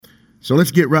So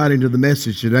let's get right into the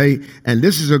message today. And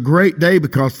this is a great day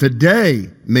because today,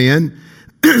 men,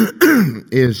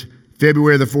 is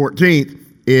February the 14th.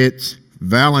 It's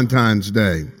Valentine's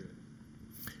Day.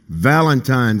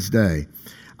 Valentine's Day.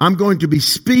 I'm going to be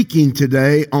speaking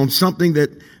today on something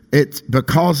that it's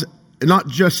because, not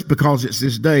just because it's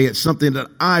this day, it's something that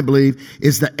I believe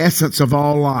is the essence of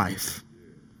all life.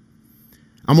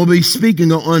 I'm going to be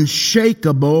speaking on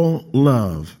unshakable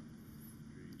love.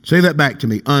 Say that back to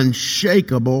me.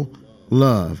 Unshakable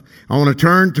love. I want to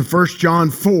turn to 1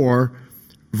 John 4,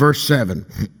 verse 7.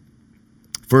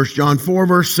 1 John 4,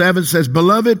 verse 7 says,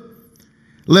 "Beloved,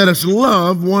 let us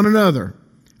love one another,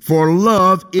 for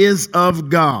love is of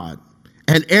God.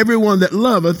 And everyone that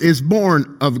loveth is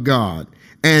born of God,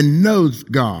 and knows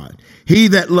God. He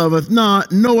that loveth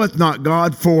not knoweth not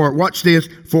God, for," watch this,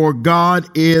 "for God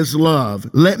is love."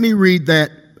 Let me read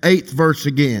that 8th verse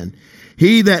again.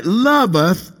 "He that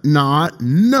loveth not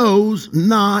knows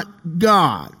not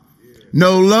God."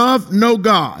 No love, no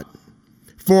God.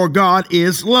 For God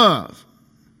is love.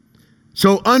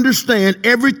 So understand,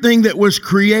 everything that was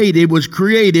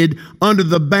created under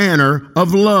the banner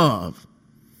of love.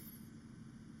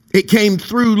 It came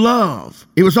through love.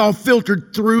 It was all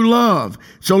filtered through love.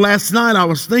 So last night I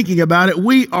was thinking about it.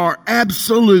 We are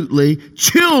absolutely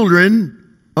children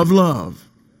of love.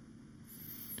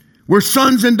 We're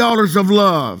sons and daughters of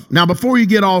love. Now, before you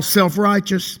get all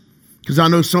self-righteous, because I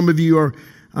know some of you are,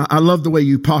 I love the way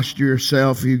you posture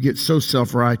yourself. You get so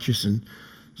self-righteous and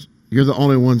you're the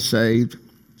only one saved.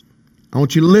 I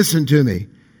want you to listen to me.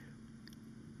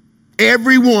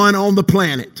 Everyone on the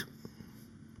planet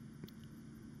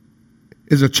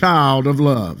is a child of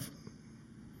love.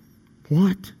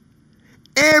 What?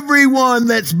 Everyone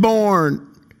that's born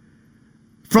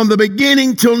from the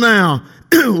beginning till now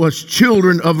was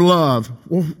children of love.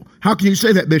 Well, how can you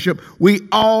say that, Bishop? We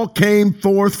all came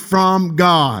forth from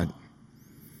God.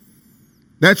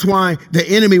 That's why the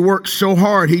enemy works so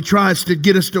hard. He tries to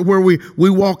get us to where we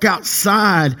walk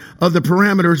outside of the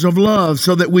parameters of love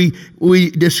so that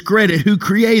we discredit who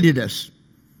created us.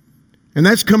 And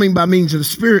that's coming by means of the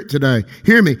Spirit today.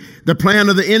 Hear me. The plan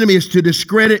of the enemy is to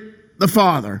discredit the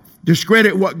Father,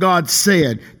 discredit what God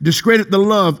said, discredit the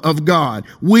love of God.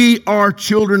 We are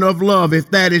children of love.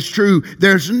 If that is true,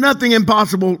 there's nothing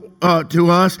impossible to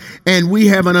us, and we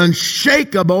have an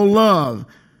unshakable love.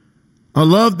 A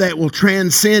love that will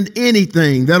transcend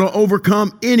anything, that'll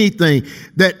overcome anything,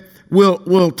 that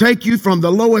will take you from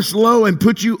the lowest low and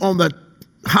put you on the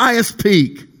highest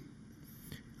peak.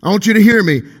 I want you to hear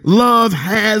me. Love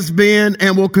has been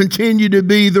and will continue to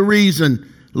be the reason.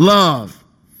 Love.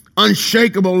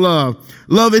 Unshakable love.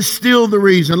 Love is still the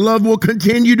reason. Love will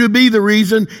continue to be the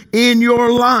reason in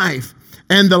your life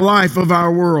and the life of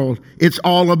our world. It's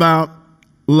all about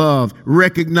love,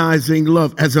 recognizing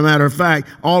love. As a matter of fact,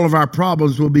 all of our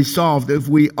problems will be solved if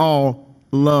we all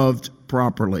loved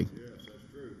properly. Yes, that's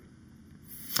true.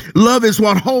 Love is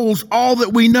what holds all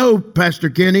that we know, Pastor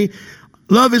Kenny.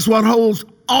 Love is what holds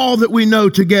all that we know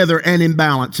together and in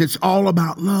balance. It's all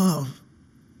about love.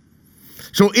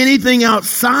 So anything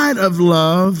outside of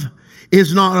love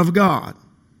is not of God.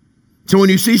 So when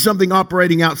you see something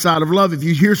operating outside of love, if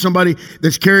you hear somebody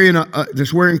that's carrying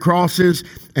that's wearing crosses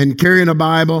and carrying a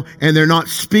Bible and they're not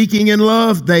speaking in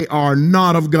love, they are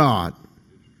not of God.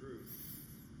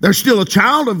 They're still a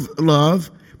child of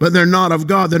love, but they're not of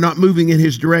God. They're not moving in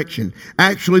His direction.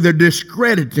 Actually, they're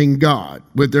discrediting God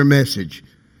with their message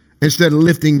instead of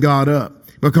lifting God up,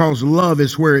 because love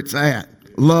is where it's at.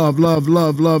 Love, love,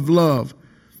 love, love, love.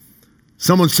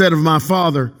 Someone said of my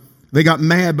father, they got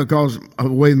mad because of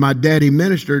the way my daddy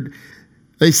ministered.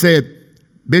 They said,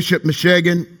 "Bishop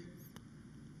Meshegan,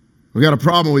 we got a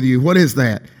problem with you." "What is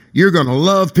that?" "You're going to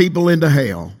love people into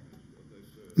hell."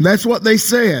 That's what they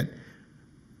said.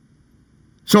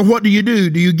 So what do?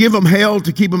 Do you give them hell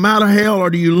to keep them out of hell,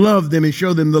 or do you love them and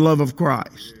show them the love of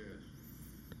Christ?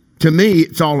 To me,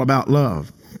 it's all about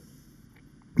love.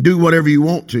 Do whatever you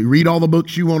want to. Read all the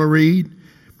books you want to read.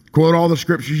 Quote all the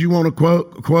scriptures you want to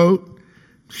quote.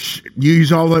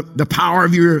 Use all the power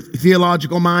of your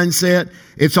theological mindset.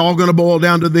 It's all going to boil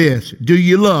down to this. Do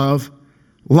you love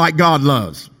like God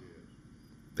loves?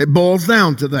 It boils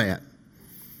down to that.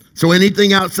 So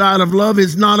anything outside of love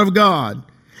is not of God.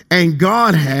 And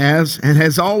God has and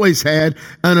has always had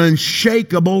an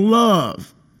unshakable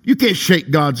love. You can't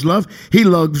shake God's love. He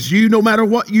loves you no matter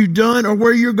what you've done or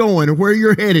where you're going or where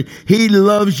you're headed. He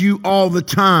loves you all the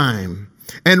time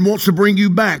and wants to bring you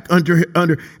back under,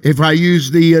 if I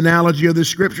use the analogy of the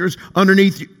scriptures,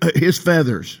 underneath His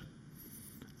feathers,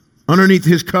 underneath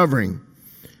His covering.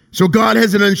 So God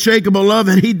has an unshakable love,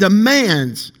 and He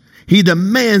demands He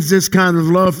demands this kind of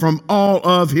love from all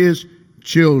of his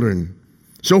children.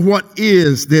 So what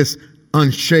is this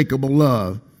unshakable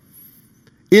love?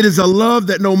 It is a love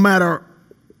that no matter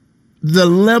the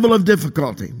level of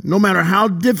difficulty, no matter how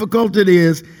difficult it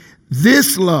is,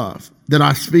 this love that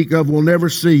I speak of will never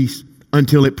cease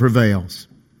until it prevails.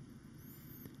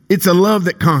 It's a love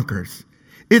that conquers.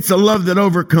 It's a love that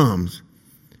overcomes.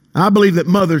 I believe that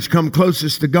mothers come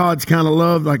closest to God's kind of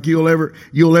love like you'll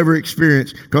ever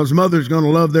experience, because mother's going to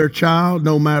love their child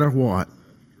no matter what.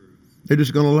 They're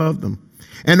just going to love them.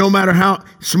 And no matter how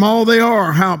small they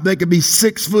are, how they could be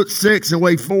 6'6" and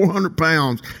weigh 400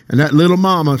 pounds, and that little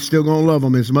mama's still going to love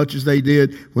them as much as they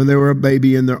did when they were a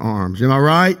baby in their arms. Am I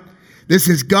right? This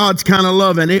is God's kind of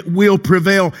love, and it will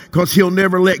prevail because he'll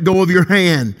never let go of your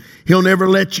hand. He'll never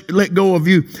let go of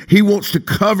you. He wants to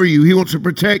cover you. He wants to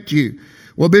protect you.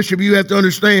 Well, Bishop, you have to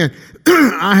understand,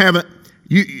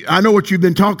 I know what you've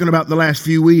been talking about the last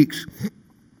few weeks.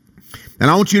 And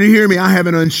I want you to hear me. I have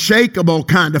an unshakable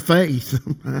kind of faith.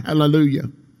 Hallelujah.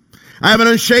 I have an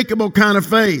unshakable kind of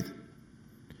faith.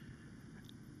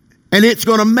 And it's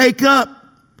going to make up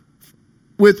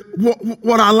with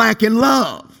what I lack in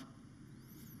love.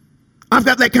 I've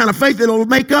got that kind of faith that'll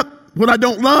make up what I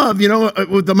don't love,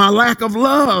 with my lack of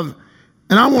love.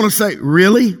 And I want to say,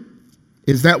 really?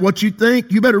 Is that what you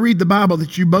think? You better read the Bible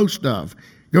that you boast of.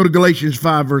 Go to Galatians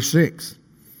 5, verse 6.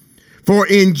 For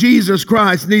in Jesus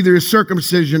Christ neither is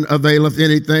circumcision availeth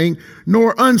anything,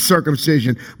 nor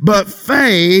uncircumcision, but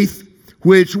faith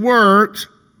which works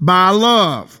by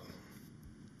love.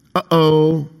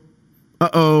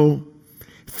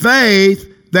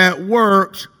 Faith that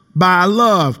works by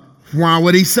love. Why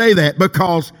would he say that?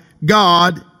 Because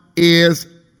God is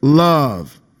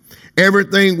love.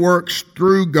 Everything works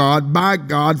through God, by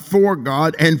God, for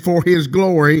God, and for his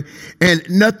glory. And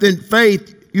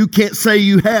faith, you can't say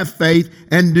you have faith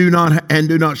and do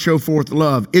not show forth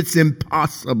love. It's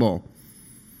impossible.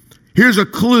 Here's a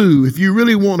clue. If you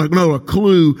really want to know a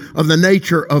clue of the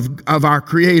nature of our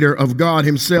Creator, of God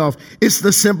himself, it's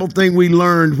the simple thing we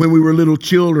learned when we were little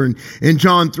children. In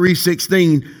John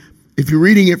 3:16, if you're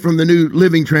reading it from the New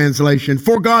Living Translation,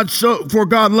 for God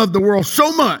loved the world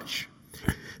so much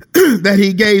that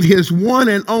he gave his one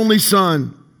and only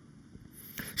Son,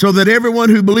 so that everyone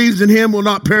who believes in him will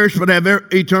not perish but have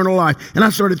eternal life. And I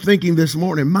started thinking this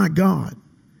morning, my God,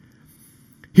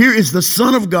 here is the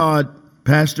Son of God,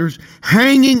 pastors,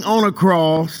 hanging on a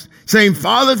cross, saying,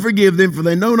 Father, forgive them, for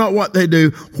they know not what they do.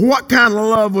 What kind of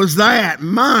love was that?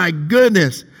 My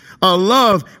goodness, a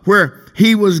love where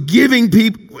he was giving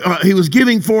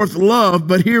forth love,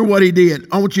 but hear what he did.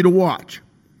 I want you to watch.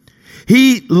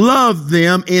 He loved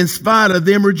them in spite of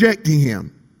them rejecting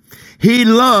him. He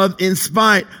loved in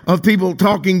spite of people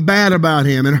talking bad about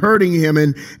him and hurting him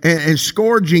and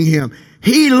scourging him.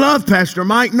 He loved, Pastor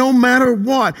Mike, no matter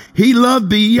what. He loved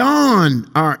beyond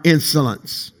our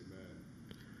insolence.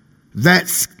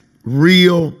 That's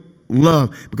real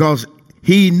love, because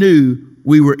he knew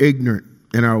we were ignorant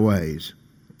in our ways.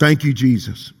 Thank you,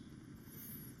 Jesus,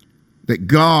 that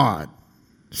God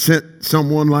sent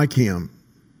someone like him,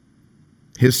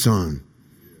 his Son.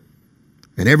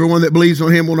 And everyone that believes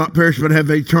on him will not perish but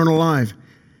have eternal life.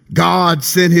 God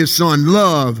sent his Son.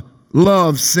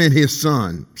 Love sent his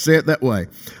Son. Say it that way.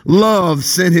 Love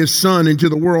sent his Son into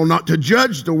the world, not to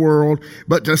judge the world,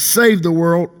 but to save the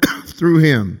world through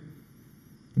him.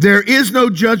 There is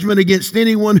no judgment against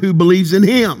anyone who believes in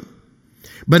him.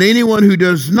 But anyone who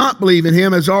does not believe in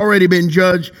him has already been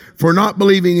judged for not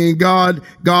believing in God,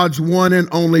 God's one and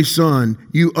only Son.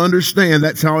 You understand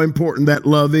that's how important that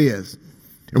love is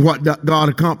and what God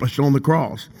accomplished on the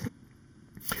cross.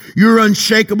 Your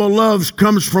unshakable love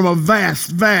comes from a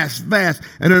vast,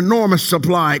 an enormous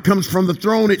supply. It comes from the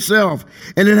throne itself,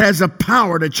 and it has a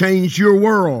power to change your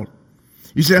world.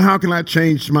 You say, how can I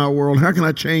change my world? How can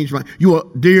I change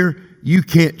dear, you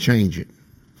can't change it.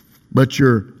 But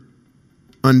your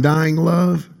undying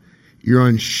love, your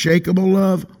unshakable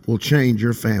love will change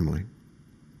your family.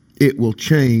 It will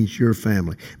change your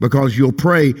family, because you'll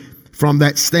pray from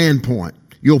that standpoint.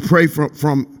 You'll pray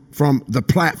from the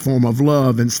platform of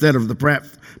love instead of the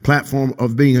platform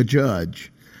of being a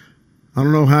judge. I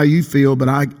don't know how you feel,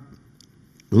 but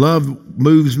love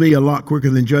moves me a lot quicker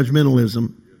than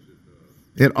judgmentalism.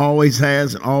 It always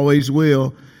has and always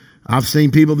will. I've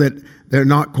seen people that they're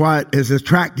not quite as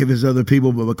attractive as other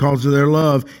people, but because of their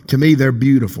love, to me, they're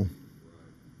beautiful.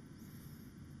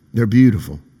 They're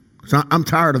beautiful. So I'm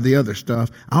tired of the other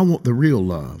stuff. I want the real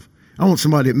love. I want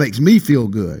somebody that makes me feel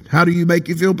good. How do you make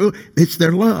you feel good? It's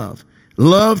their love.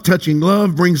 Love, touching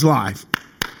love brings life.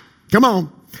 Come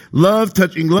on. Love,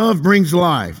 touching love brings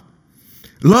life.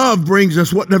 Love brings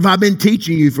us, what have I been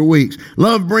teaching you for weeks?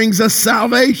 Love brings us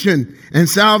salvation, and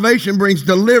salvation brings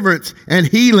deliverance and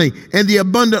healing and the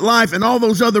abundant life and all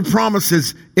those other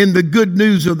promises in the good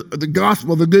news of the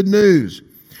gospel, the good news.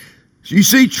 So you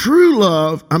see, true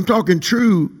love, I'm talking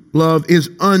true love, is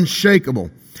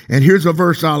unshakable. And here's a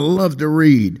verse I love to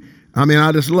read. I mean,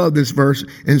 I just love this verse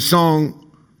in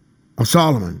Song of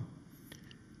Solomon.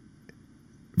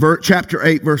 Chapter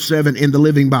 8, verse 7 in the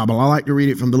Living Bible. I like to read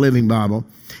it from the Living Bible.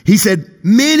 He said,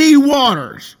 many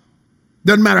waters,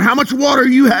 doesn't matter how much water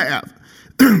you have,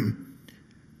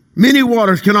 many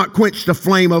waters cannot quench the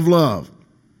flame of love.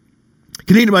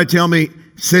 Can anybody tell me,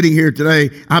 sitting here today,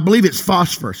 I believe it's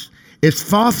phosphorus. It's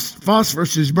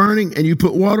phosphorus is burning and you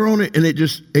put water on it and it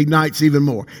just ignites even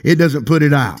more. It doesn't put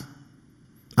it out.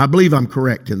 I believe I'm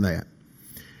correct in that.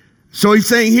 So he's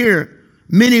saying here,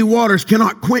 many waters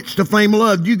cannot quench the flame of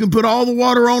love. You can put all the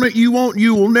water on it you want.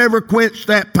 You will never quench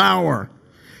that power.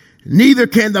 Neither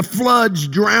can the floods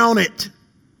drown it.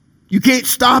 You can't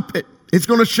stop it. It's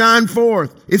going to shine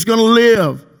forth. It's going to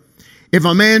live. If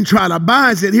a man try to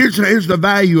buy it, here's the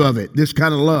value of it, this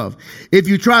kind of love. If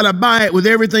you try to buy it with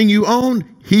everything you own,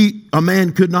 a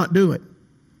man could not do it.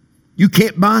 You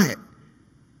can't buy it.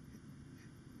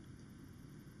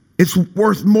 It's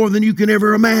worth more than you can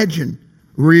ever imagine.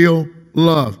 Real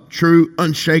love, true,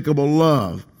 unshakable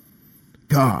love.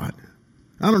 God.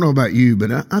 I don't know about you,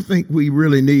 but I think we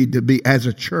really need to be, as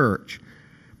a church,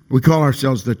 we call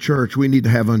ourselves the church, we need to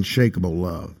have unshakable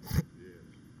love.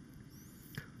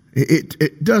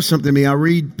 It does something to me. I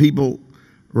read people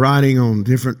writing on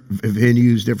different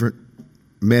venues, different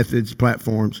methods,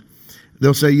 platforms.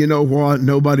 They'll say, you know what,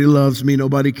 nobody loves me,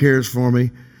 nobody cares for me.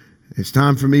 It's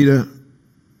time for me to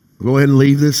go ahead and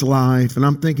leave this life. And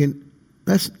I'm thinking,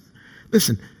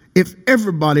 listen, if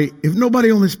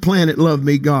nobody on this planet loved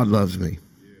me, God loves me.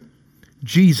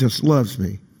 Jesus loves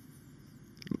me.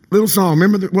 Little song,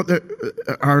 remember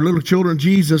our little children,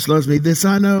 Jesus loves me, this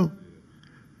I know.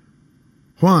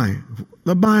 Why?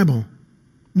 The Bible.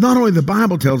 Not only the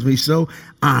Bible tells me so,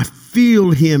 I feel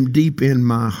him deep in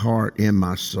my heart, in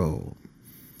my soul.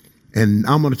 And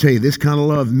I'm going to tell you, this kind of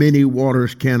love, many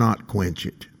waters cannot quench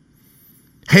it.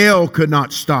 Hell could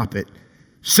not stop it.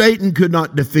 Satan could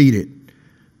not defeat it.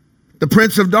 The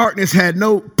prince of darkness had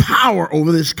no power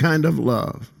over this kind of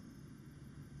love.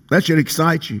 That should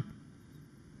excite you.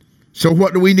 So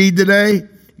what do we need today?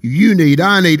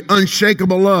 I need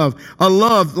unshakable love. A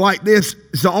love like this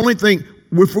is the only thing,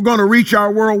 if we're going to reach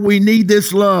our world, we need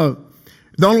this love.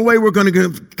 The only way we're going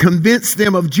to convince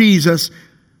them of Jesus,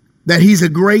 that he's a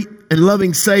great and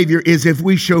loving Savior, is if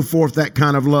we show forth that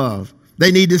kind of love.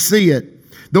 They need to see it.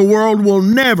 The world will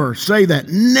never say that,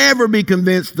 never be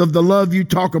convinced of the love you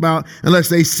talk about unless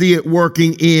they see it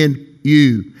working in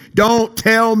you. Don't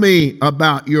tell me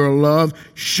about your love.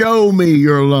 Show me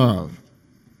your love.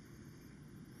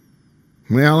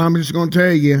 Well, I'm just going to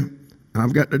tell you,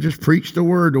 I've got to just preach the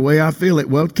word the way I feel it.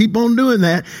 Well, keep on doing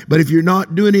that. But if you're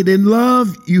not doing it in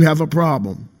love, you have a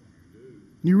problem.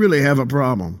 You really have a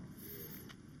problem.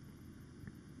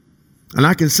 And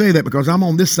I can say that because I'm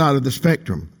on this side of the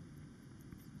spectrum.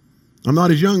 I'm not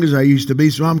as young as I used to be,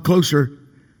 so I'm closer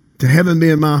to heaven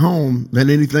being my home than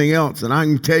anything else. And I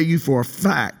can tell you for a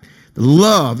fact,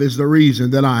 love is the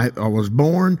reason that I was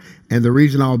born and the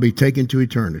reason I'll be taken to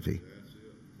eternity.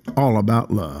 All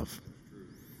about love.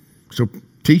 So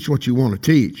teach what you want to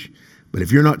teach. But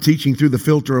if you're not teaching through the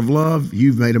filter of love,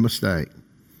 you've made a mistake.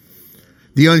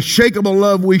 The unshakable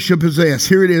love we should possess.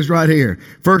 Here it is right here.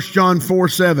 1 John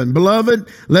 4:7. Beloved,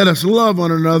 let us love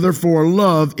one another, for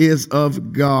love is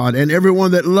of God. And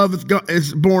everyone that loveth God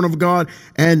is born of God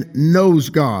and knows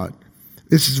God.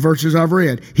 This is verses I've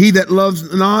read. He that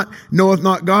loves not knoweth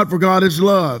not God, for God is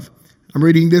love. I'm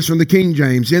reading this from the King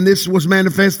James. In this was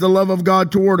manifest the love of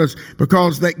God toward us,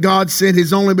 because that God sent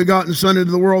his only begotten Son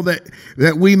into the world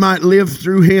that we might live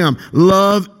through him.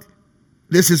 Love,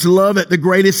 this is love at the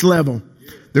greatest level.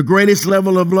 The greatest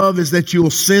level of love is that you'll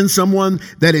send someone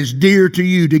that is dear to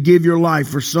you to give your life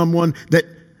for someone that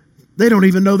they don't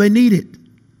even know they need it.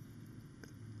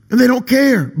 And they don't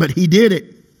care, but he did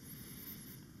it.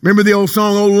 Remember the old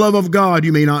song, "Oh Love of God"?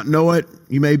 You may not know it.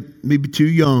 You may be too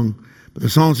young. But the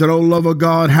song said, "Oh love of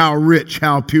God, how rich,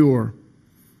 how pure."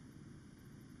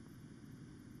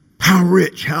 How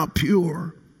rich, how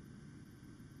pure.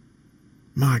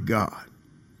 My God.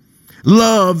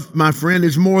 Love, my friend,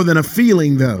 is more than a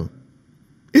feeling, though.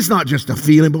 It's not just a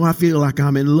feeling, but I feel like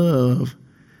I'm in love.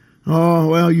 Oh,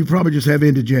 well, you probably just have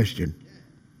indigestion.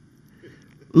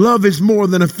 Love is more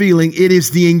than a feeling. It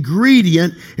is the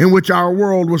ingredient in which our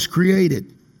world was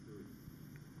created.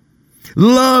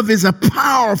 Love is a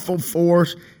powerful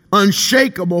force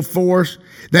unshakable force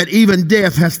that even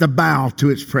death has to bow to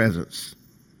its presence.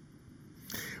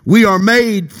 We are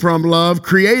made from love,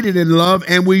 created in love,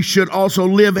 and we should also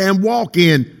live and walk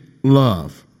in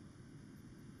love.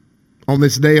 On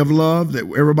this day of love that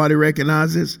everybody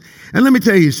recognizes. And let me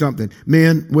tell you something,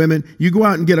 men, women, you go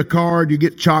out and get a card, you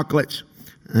get chocolates,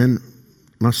 and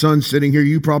my son's sitting here,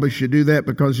 you probably should do that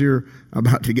because you're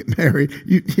about to get married.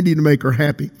 You need to make her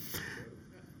happy.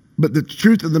 But the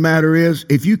truth of the matter is,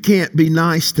 if you can't be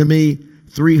nice to me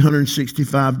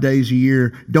 365 days a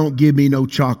year, don't give me no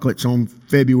chocolates on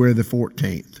February the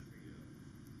 14th.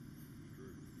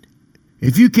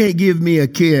 If you can't give me a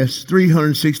kiss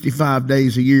 365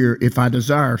 days a year, if I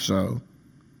desire so,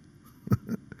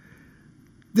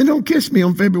 then don't kiss me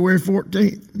on February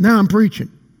 14th. Now I'm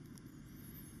preaching.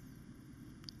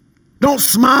 Don't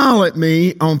smile at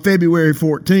me on February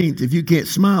 14th if you can't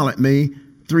smile at me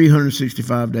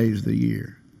 365 days of the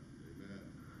year.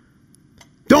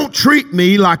 Don't treat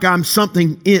me like I'm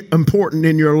something important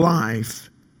in your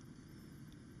life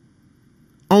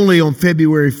only on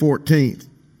February 14th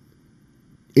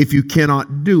if you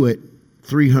cannot do it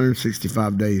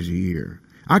 365 days a year.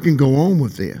 I can go on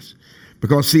with this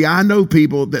because, see, I know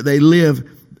people that they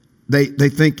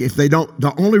think if they don't,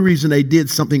 the only reason they did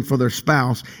something for their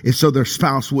spouse is so their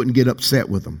spouse wouldn't get upset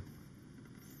with them.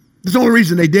 That's the only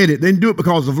reason they did it. They didn't do it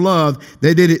because of love.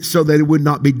 They did it so that it would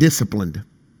not be disciplined.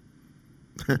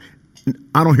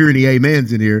 I don't hear any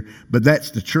amens in here, but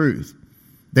that's the truth.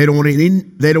 They don't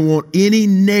want any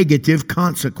negative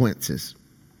consequences.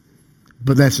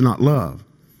 But that's not love.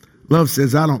 Love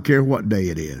says, I don't care what day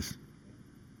it is.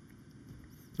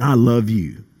 I love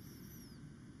you.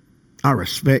 I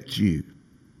respect you.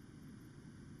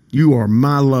 You are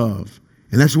my love.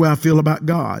 And that's the way I feel about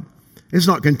God. It's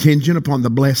not contingent upon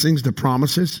the blessings, the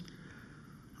promises.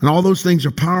 And all those things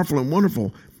are powerful and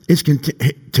wonderful.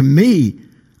 To me,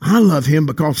 I love him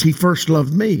because he first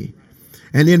loved me.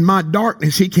 And in my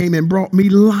darkness, he came and brought me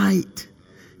light.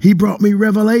 He brought me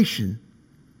revelation.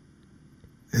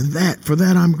 And for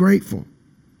that I'm grateful.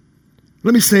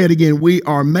 Let me say it again. We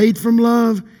are made from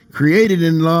love, created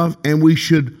in love, and we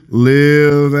should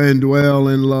live and dwell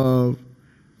in love.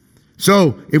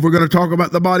 So, if we're going to talk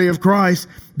about the body of Christ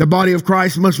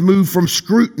must move from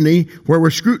scrutiny, where we're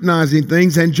scrutinizing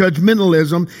things, and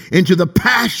judgmentalism into the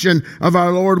passion of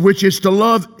our Lord, which is to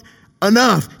love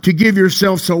enough to give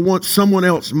yourself so someone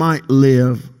else might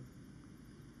live.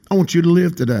 I want you to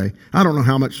live today. I don't know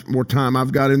how much more time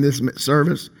I've got in this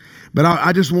service, but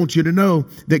I just want you to know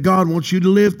that God wants you to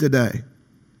live today.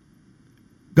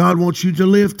 God wants you to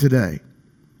live today.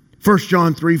 1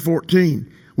 John 3:14.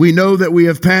 We know that we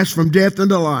have passed from death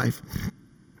into life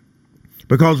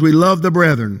because we love the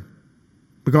brethren.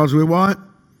 Because we what?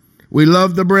 We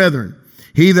love the brethren.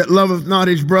 He that loveth not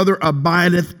his brother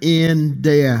abideth in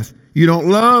death. You don't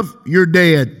love, you're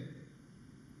dead.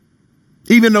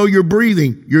 Even though you're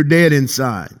breathing, you're dead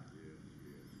inside.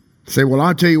 Say, well,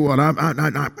 I'll tell you what, I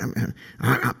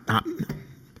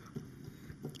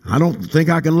don't think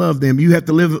I can love them. You have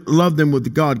to love them with the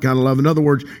God kind of love. In other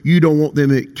words, you don't want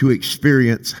them to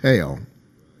experience hell.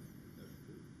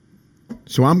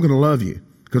 So I'm going to love you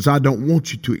because I don't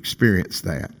want you to experience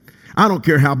that. I don't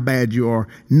care how bad you are.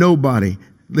 Nobody,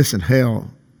 listen,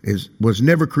 hell was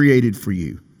never created for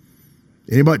you.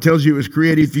 Anybody tells you it was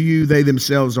created for you, they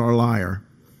themselves are a liar.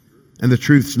 And the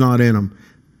truth's not in them.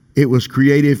 It was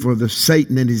created for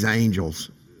Satan and his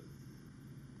angels.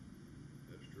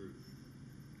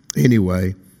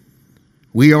 Anyway,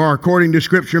 we are, according to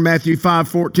Scripture, Matthew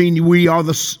 5:14, we are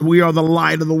the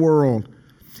light of the world.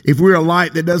 If we're a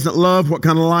light that doesn't love, what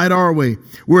kind of light are we?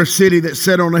 We're a city that's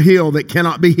set on a hill that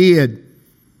cannot be hid.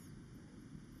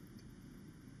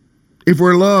 If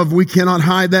we're love, we cannot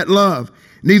hide that love.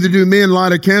 Neither do men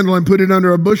light a candle and put it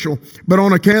under a bushel, but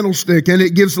on a candlestick, and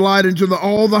it gives light into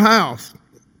all the house.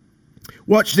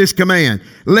 Watch this command.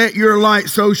 Let your light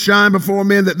so shine before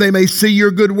men that they may see your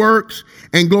good works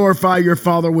and glorify your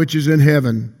Father which is in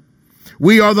heaven.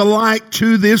 We are the light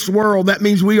to this world. That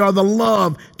means we are the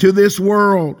love to this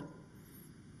world.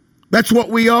 That's what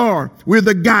we are. We're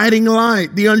the guiding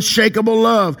light, the unshakable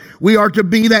love. We are to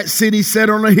be that city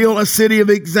set on a hill, a city of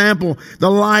example,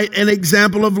 the light and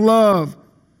example of love.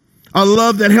 A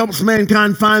love that helps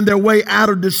mankind find their way out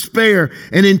of despair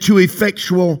and into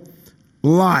effectual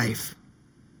life.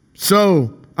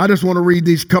 So, I just want to read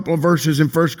these couple of verses in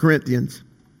 1 Corinthians.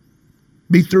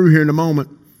 Be through here in a moment.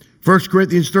 1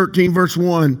 Corinthians 13, verse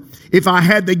 1. If I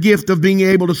had the gift of being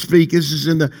able to speak, this is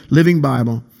in the Living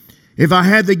Bible. If I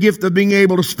had the gift of being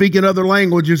able to speak in other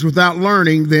languages without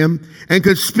learning them and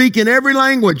could speak in every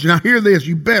language, now hear this,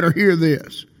 you better hear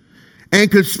this, and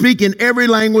could speak in every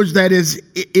language that is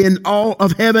in all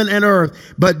of heaven and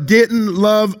earth, but didn't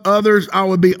love others, I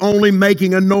would be only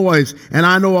making a noise. And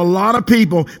I know a lot of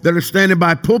people that are standing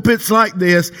by pulpits like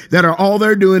this that are all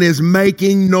they're doing is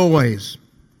making noise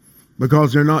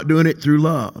because they're not doing it through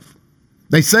love.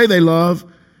 They say they love,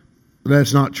 but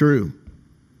that's not true.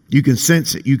 You can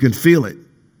sense it. You can feel it.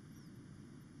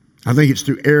 I think it's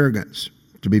through arrogance,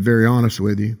 to be very honest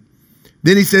with you.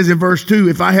 Then he says in verse 2,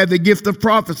 if I had the gift of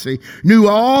prophecy, knew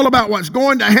all about what's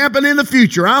going to happen in the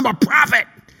future, I'm a prophet.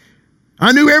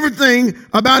 I knew everything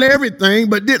about everything,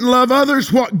 but didn't love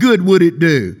others, what good would it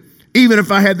do? Even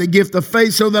if I had the gift of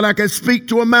faith so that I could speak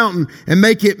to a mountain and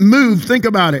make it move, think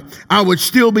about it, I would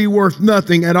still be worth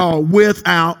nothing at all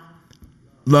without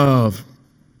love.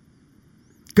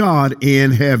 God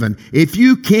in heaven. If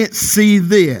you can't see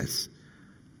this,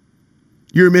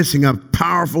 you're missing a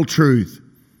powerful truth.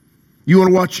 You want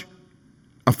to watch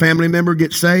a family member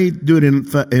get saved? Do it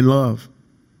in love.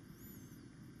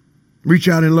 Reach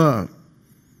out in love.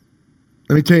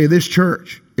 Let me tell you, this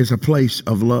church is a place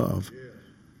of love.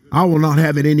 I will not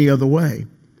have it any other way.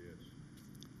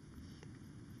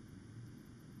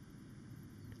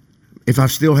 If I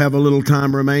still have a little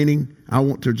time remaining, I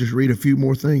want to just read a few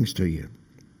more things to you,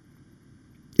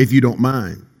 if you don't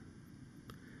mind.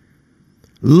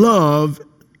 Love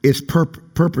is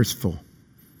purposeful.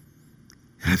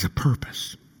 It has a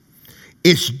purpose.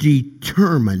 It's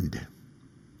determined.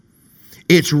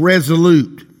 It's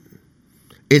resolute.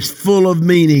 It's full of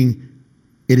meaning.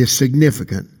 It is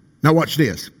significant. Now watch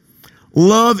this.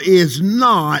 Love is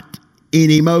not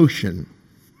an emotion.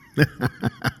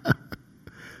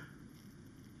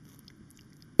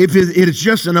 If it is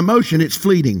just an emotion, it's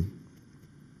fleeting.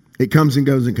 It comes and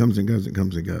goes and comes and goes and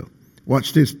comes and goes.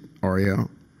 Watch this,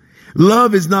 Ariel.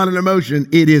 Love is not an emotion.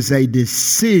 It is a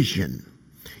decision.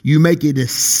 You make a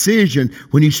decision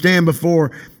when you stand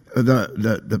before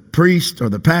the priest or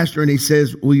the pastor and he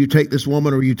says, will you take this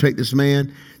woman or will you take this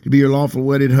man to be your lawful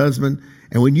wedded husband?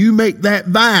 And when you make that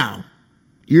vow,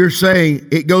 you're saying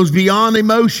it goes beyond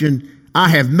emotion. I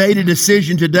have made a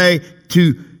decision today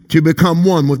to become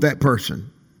one with that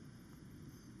person.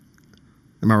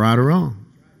 Am I right or wrong?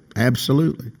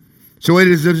 Absolutely. So it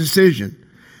is a decision.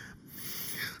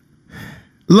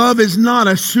 Love is not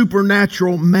a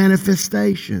supernatural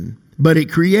manifestation, but it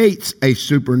creates a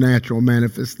supernatural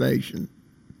manifestation.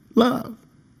 Love.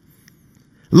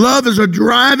 Love is a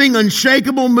driving,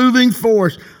 unshakable, moving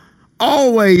force.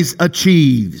 Always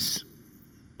achieves.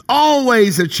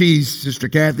 Always achieves, Sister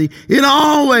Kathy. It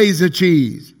always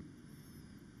achieves.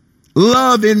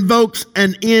 Love invokes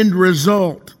an end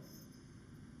result.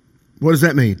 What does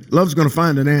that mean? Love's going to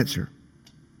find an answer,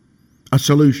 a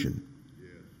solution.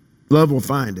 Love will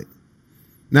find it.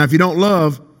 Now, if you don't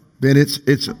love, then it's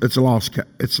a lost.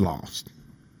 It's lost.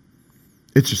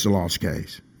 It's just a lost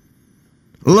case.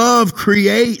 Love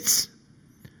creates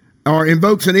or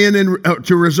invokes an end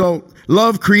to result.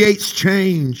 Love creates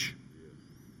change.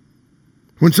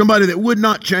 When somebody that would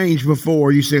not change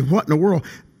before, you say, "What in the world,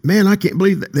 man? I can't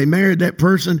believe that they married that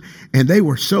person, and they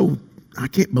were so. I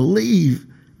can't believe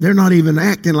they're not even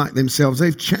acting like themselves.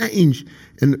 They've changed,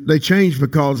 and they changed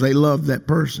because they love that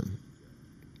person."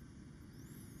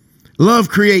 Love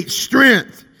creates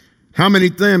strength. How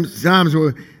many times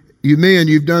were you men,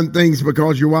 you've done things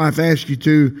because your wife asked you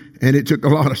to, and it took a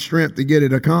lot of strength to get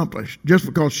it accomplished. Just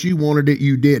because she wanted it,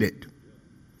 you did it.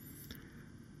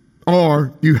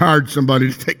 Or you hired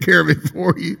somebody to take care of it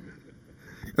for you.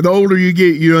 The older you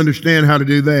get, you understand how to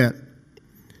do that.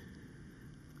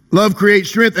 Love creates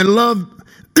strength, and love,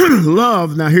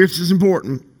 now here's what's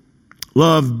important.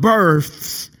 Love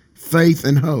births faith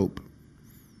and hope.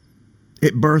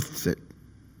 It births it.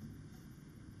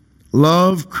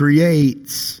 Love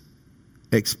creates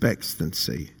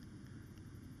expectancy.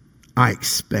 I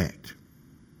expect.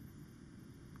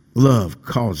 Love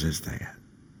causes that.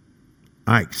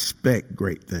 I expect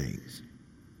great things.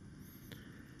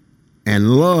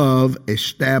 And love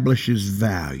establishes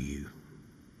value.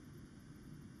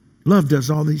 Love does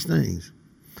all these things.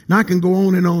 Now I can go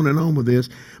on and on and on with this,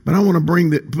 but I want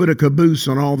to put a caboose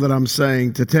on all that I'm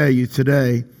saying to tell you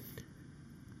today.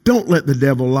 Don't let the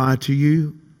devil lie to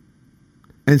you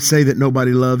and say that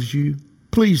nobody loves you.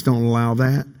 Please don't allow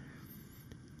that.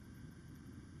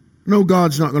 No,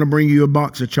 God's not going to bring you a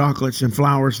box of chocolates and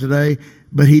flowers today,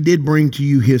 but he did bring to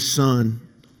you his son.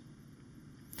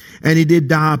 And he did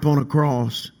die upon a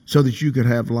cross so that you could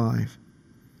have life.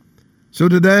 So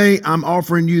today, I'm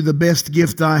offering you the best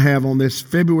gift I have on this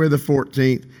February the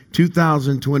 14th,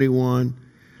 2021.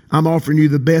 I'm offering you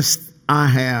the best I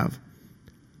have.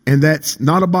 And that's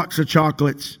not a box of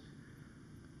chocolates.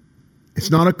 It's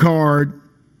not a card.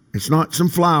 It's not some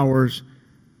flowers.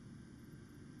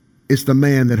 It's the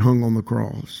man that hung on the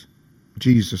cross,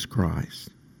 Jesus Christ,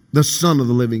 the Son of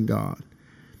the living God.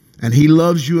 And he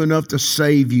loves you enough to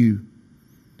save you.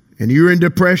 And you're in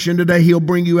depression today, he'll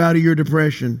bring you out of your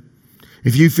depression.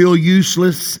 If you feel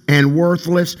useless and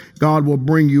worthless, God will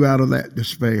bring you out of that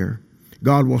despair.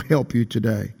 God will help you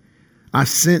today. I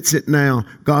sense it now.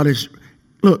 God is,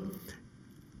 look,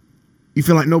 you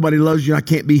feel like nobody loves you, I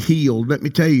can't be healed. Let me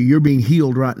tell you, you're being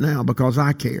healed right now because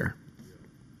I care.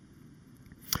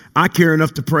 I care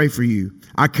enough to pray for you.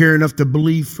 I care enough to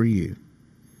believe for you.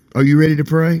 Are you ready to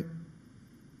pray?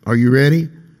 Are you ready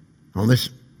on this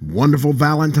wonderful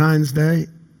Valentine's Day?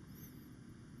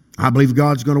 I believe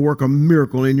God's going to work a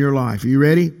miracle in your life. Are you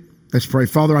ready? Let's pray.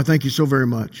 Father, I thank you so very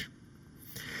much.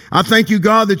 I thank you,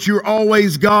 God, that you're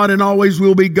always God and always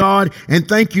will be God. And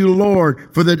thank you,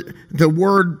 Lord, for the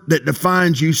word that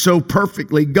defines you so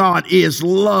perfectly. God is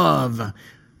love.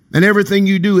 And everything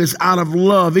you do is out of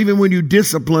love. Even when you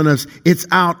discipline us, it's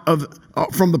out of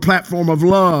from the platform of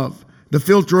love, the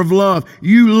filter of love.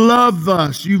 You love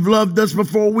us. You've loved us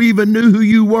before we even knew who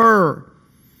you were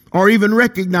or even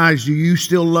recognized you. You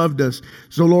still loved us.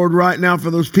 So, Lord, right now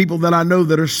for those people that I know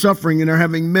that are suffering and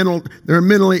they're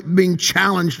mentally being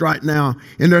challenged right now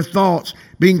in their thoughts,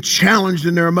 being challenged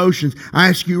in their emotions, I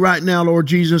ask you right now, Lord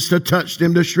Jesus, to touch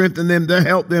them, to strengthen them, to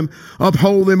help them,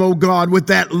 uphold them, oh God, with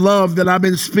that love that I've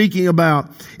been speaking about.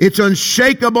 It's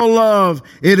unshakable love.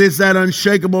 It is that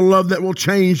unshakable love that will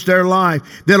change their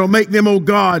life, that'll make them, oh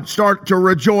God, start to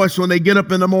rejoice when they get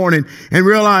up in the morning and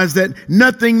realize that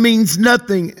nothing means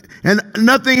nothing and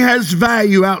nothing has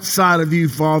value outside of you,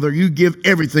 Father. You give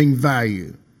everything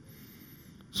value.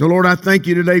 So, Lord, I thank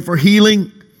you today for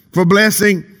healing, for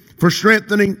blessing, for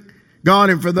strengthening, God,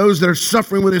 and for those that are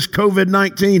suffering with this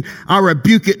COVID-19, I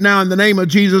rebuke it now in the name of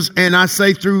Jesus, and I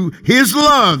say through his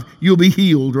love, you'll be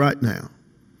healed right now.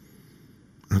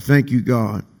 I thank you,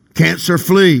 God. Cancer,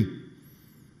 flee.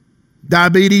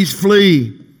 Diabetes,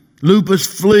 flee. Lupus,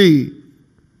 flee.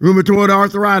 Rheumatoid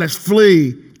arthritis,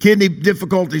 flee. Kidney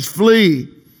difficulties, flee.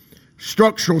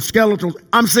 Structural, skeletal.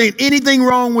 I'm saying anything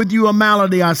wrong with you, a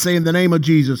malady, I say in the name of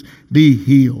Jesus, be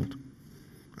healed.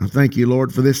 I thank you,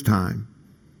 Lord, for this time.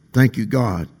 Thank you,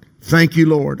 God. Thank you,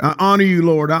 Lord. I honor you,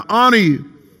 Lord. I honor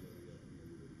you.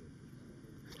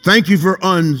 Thank you for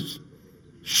unshakable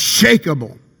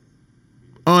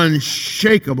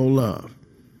love.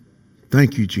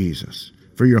 Thank you, Jesus,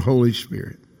 for your Holy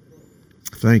Spirit.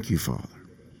 Thank you, Father.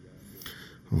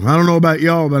 Well, I don't know about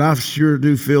y'all, but I sure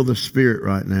do feel the Spirit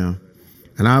right now.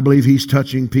 And I believe he's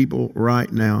touching people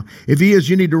right now. If he is,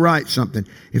 you need to write something.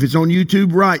 If it's on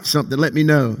YouTube, write something. Let me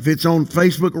know. If it's on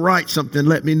Facebook, write something.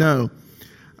 Let me know.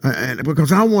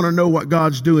 Because I want to know what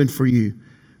God's doing for you.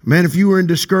 Man, if you were in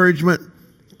discouragement,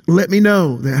 let me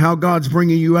know that how God's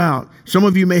bringing you out. Some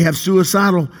of you may have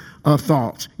suicidal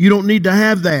thoughts. You don't need to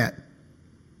have that.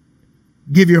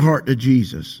 Give your heart to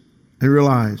Jesus and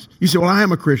realize. You say, well, I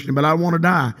am a Christian, but I want to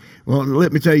die. Well,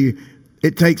 let me tell you,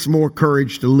 it takes more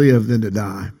courage to live than to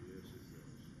die.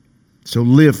 So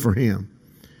live for him.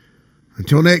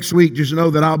 Until next week, just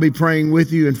know that I'll be praying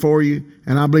with you and for you.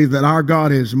 And I believe that our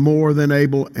God is more than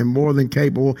able and more than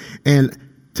capable. And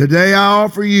today I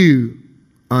offer you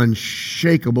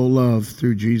unshakable love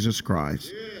through Jesus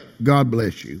Christ. God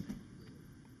bless you.